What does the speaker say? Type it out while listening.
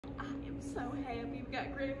I am so happy we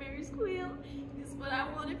got Grandma Mary's quilt. It's what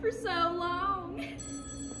I wanted for so long.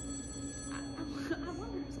 I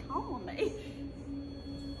wonder who's calling me.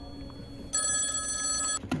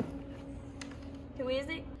 Who is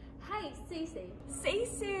it? Hey, Cece.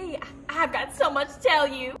 Cece, I've got so much to tell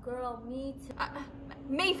you. Girl, me too.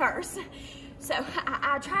 Me first. So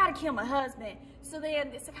I tried to kill my husband. So then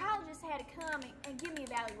the psychologist had to come and give me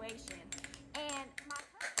evaluation. And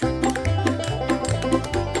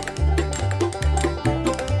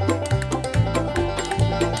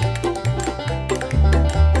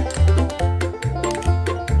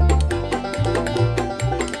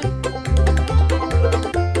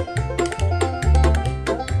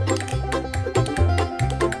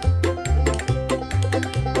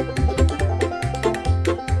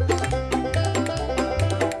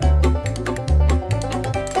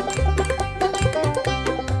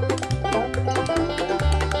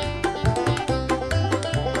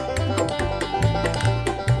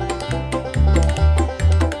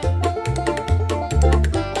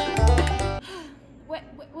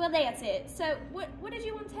well, that's it. So what did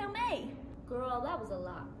you want to tell me? Girl, that was a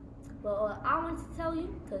lot. Well, I wanted to tell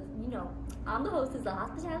you, because, you know, I'm the hostess of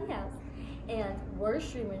Hospitality House, and we're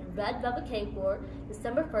streaming Red Velvet Cake for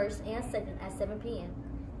December 1st and 2nd at 7 p.m.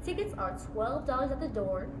 Tickets are $12 at the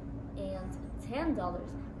door and $10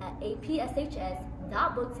 at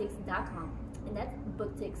apshs.booktix.com. And that's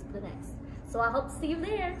BookTix for the next. So I hope to see you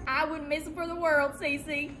there. I wouldn't miss it for the world,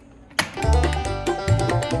 Cece.